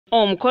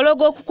Omukolo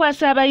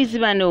gw'okukwasa abayizi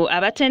bano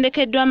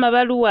abatendekeddwa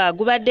amabaluwa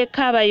gubadde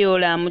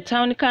Kabayoola mu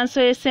Town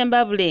Council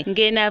y'Essembabule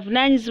ng'eno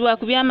avunaanyizibwa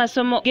ku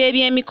by'amasomo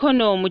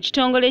g'ebyemikono mu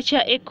kitongole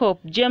kya Eacop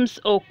James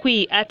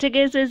Okwi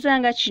ategeezezza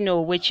nga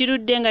kino bwe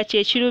kirudde nga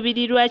kye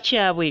kiruubirirwa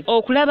kyabwe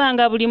okulaba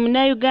nga buli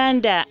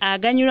Munnayuganda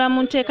aganyulwa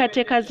mu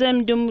nteekateeka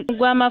z'emidumu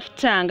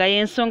gw'amafuta nga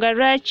y'ensonga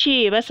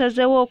lwaki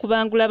basazeewo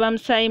okubangula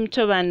bamusaayi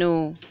muto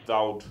bano.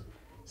 Without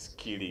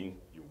skilling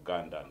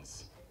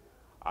Ugandans.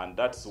 And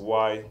that's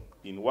why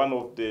in one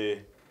of the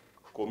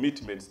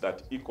commitments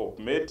that Eacop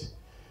made,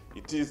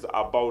 it is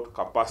about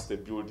capacity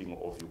building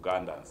of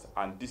Ugandans,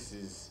 and this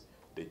is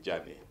the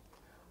journey.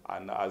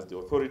 And as the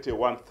authority, I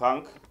want to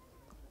thank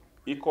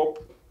Eacop,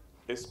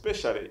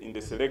 especially in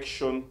the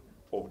selection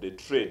of the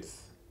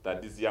trades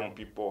that these young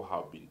people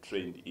have been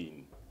trained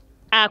in.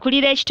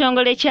 Akulira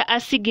ekitongole kya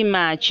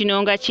Asigima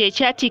kino nga kye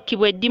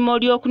kyatikkibwa eddimu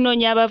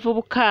ly'okunoonya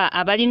abavubuka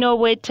abalina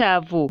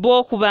obwetaavu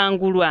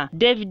bw'okubangulwa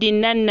David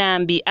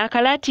Nannambi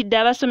akalaatidde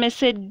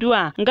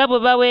abasomeseddwa nga bwe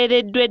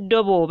baweereddwa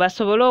eddobo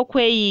basobole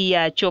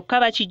okweyiiya kyokka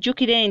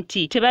bakijjukire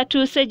nti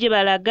tebatuuse gye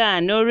balaga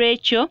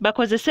n'olwekyo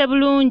bakozese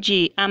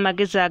bulungi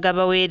amagezi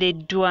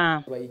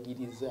agabaweereddwa.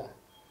 Bayigiriza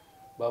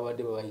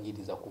babadde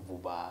babayigiriza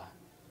kuvuba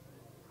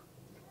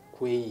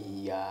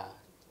kweyiiya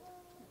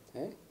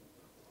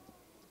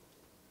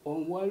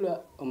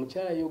Omwala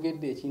omukyala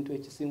yogedde ekintu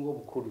ekisinga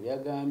obukulu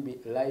yagambye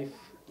life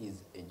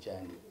is a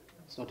journey,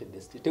 it's not a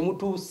destination.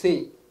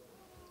 Temutuuse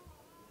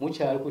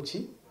mukyali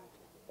kuki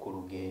ku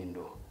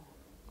lugendo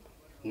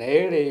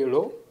naye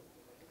leero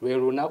lwe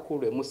lunaku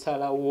lwe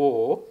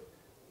musalawo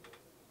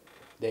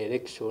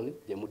direction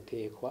gye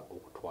muteekwa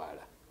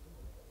okutwala.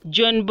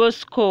 John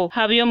Bosco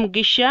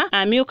Habyomugisha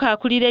amyuka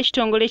akulira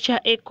ekitongole kya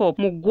Eacop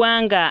mu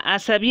ggwanga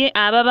asabye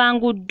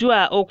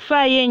ababanguddwa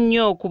okufaayo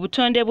ennyo ku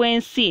butonde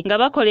bw'ensi nga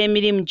bakola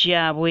emirimu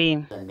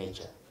gyabwe.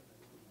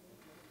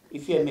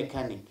 If you're a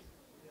mechanic,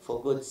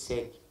 for God's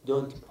sake,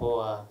 don't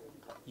pour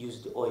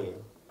used oil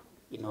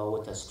in our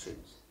water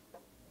streams.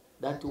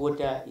 That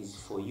water is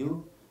for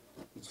you,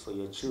 it's for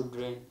your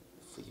children,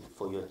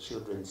 for your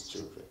children's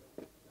children.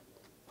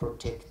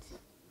 Protect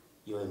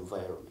your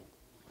environment.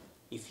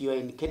 If you are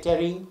in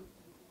catering,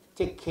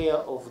 take care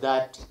of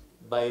that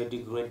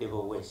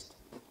biodegradable waste.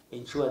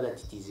 Ensure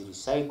that it is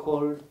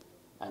recycled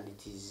and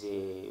it is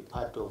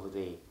part of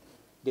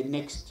the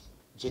next.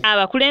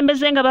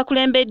 Abakulembeze nga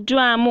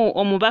bakulembeddwamu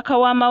omubaka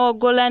wa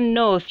Mawogola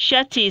North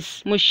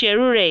Shatis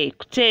Musherure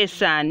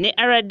Kuteesa ne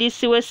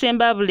RDC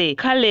w'Essembabule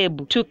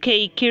Caleb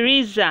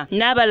Tukole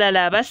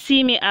n'abalala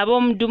abasiimye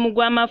ab'omudumu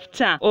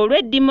gw'amafuta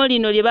olw'eddimu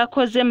lino lye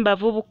bakoze mu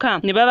bavubuka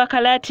ne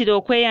babakalaatira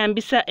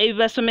okweyambisa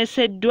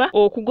ebibasomeseddwa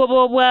okugoba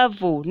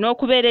obwavu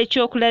n'okubeera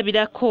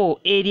ekyokulabirako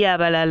eri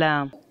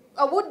abalala.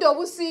 Obudde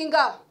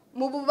obusinga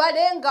mu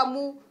bubale nga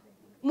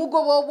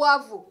mugoba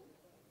obwavu.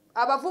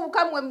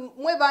 Abavubuka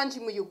mwe bangi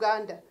mu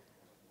Uganda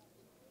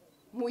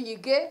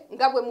muyige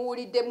nga bwe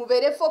muwulidde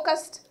mubeere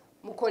focused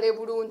mukole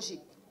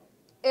bulungi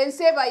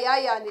ensi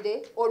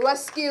ebayayanire olwa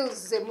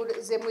skills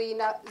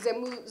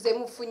ze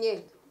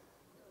mufunye.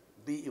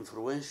 Be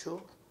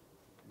influential,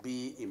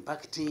 be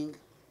impacting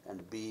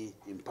and be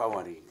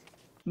empowering.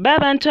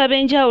 Abantu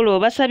ab'enjawulo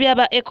basabye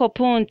aba Eacop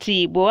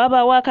nti bwe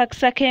wabaawo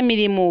akakisa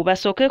k'emirimu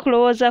basooke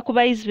kulowooza ku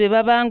bayizi be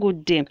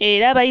babangudde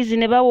era abayizi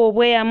ne bawa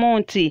obweyamo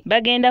nti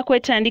bagenda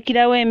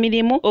kwetandikirawo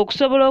emirimu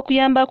okusobola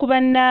okuyamba ku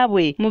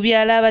bannaabwe mu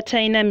byalo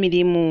abatalina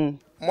mirimu.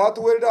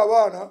 Mwatuweerera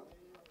abaana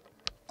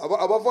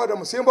abavaada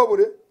mu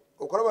Ssembabule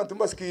okulaba nti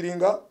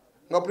mbasikiringa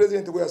nga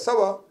pulezidenti bwe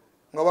yasaba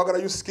nga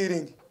baagala youth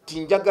skilling.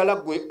 Tinjagala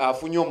gwe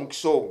afunye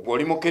omukisa ogwo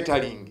oli mu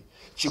catering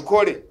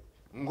kikole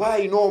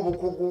ng'alina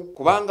obukugu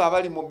kubanga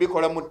abali mu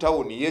bikola mu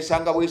tawuni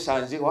yeesanga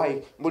bwesanze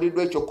wayi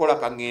mbuliddwa ekyokukola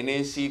kaŋŋeene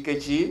ensiike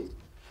ki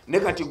ne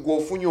kati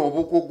gw'ofunye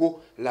obukugu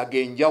laga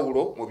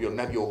enjawulo mu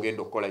byonna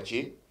by'ogenda okukola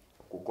ki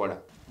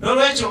kukola.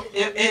 N'olwekyo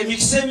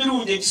emikisa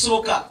emirungi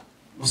ekisooka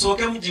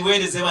musooke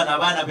mugiweereze bano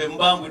abaana be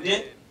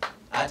mubangudde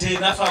ate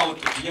naffe awo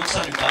tujje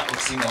kusanyuka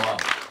okusinga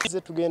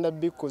waabwe. Tugenda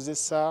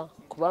bikozesa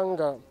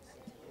kubanga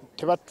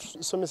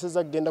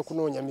tebatusomeseza kugenda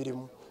kunoonya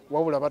mirimu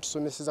wabula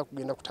batusomeseza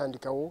kugenda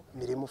kutandikawo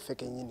mirimu ffe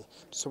kennyini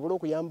tusobole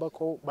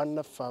okuyambako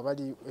bannaffe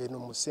abali eno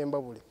mu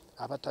Ssembabule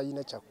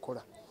abatalina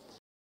kyakukola.